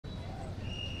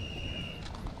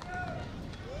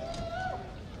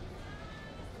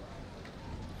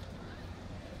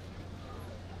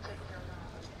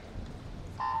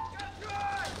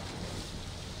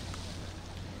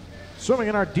Swimming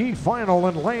in our D final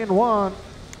in lane 1,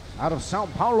 out of Sao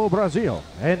Paulo, Brazil,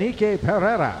 Enrique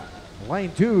Pereira.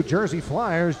 Lane 2, Jersey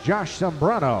Flyers, Josh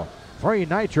Zambrano. 3,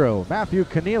 Nitro, Matthew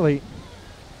Keneally.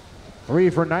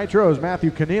 3 for Nitro is Matthew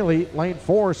Keneally. Lane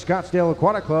 4, Scottsdale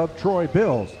Aquatic Club, Troy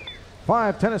Bills.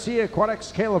 5, Tennessee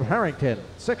Aquatics, Caleb Harrington.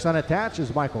 6, unattached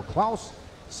is Michael Klaus.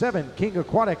 7, King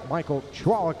Aquatic, Michael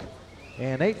Chwalik.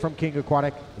 And 8 from King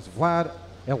Aquatic is Vlad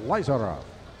Elizarov.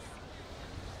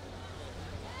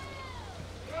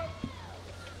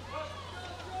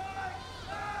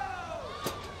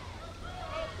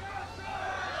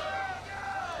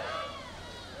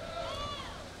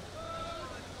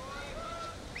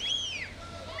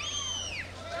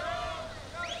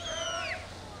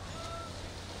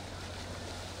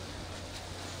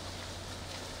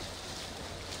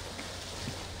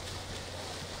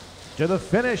 To the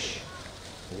finish,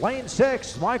 lane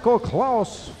 6, Michael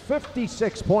Klaus,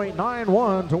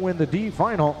 56.91 to win the D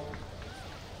final.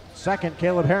 Second,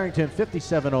 Caleb Harrington,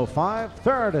 57.05.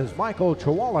 Third is Michael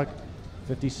Chwalik,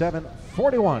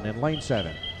 57.41 in lane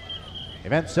 7.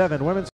 Event 7, women's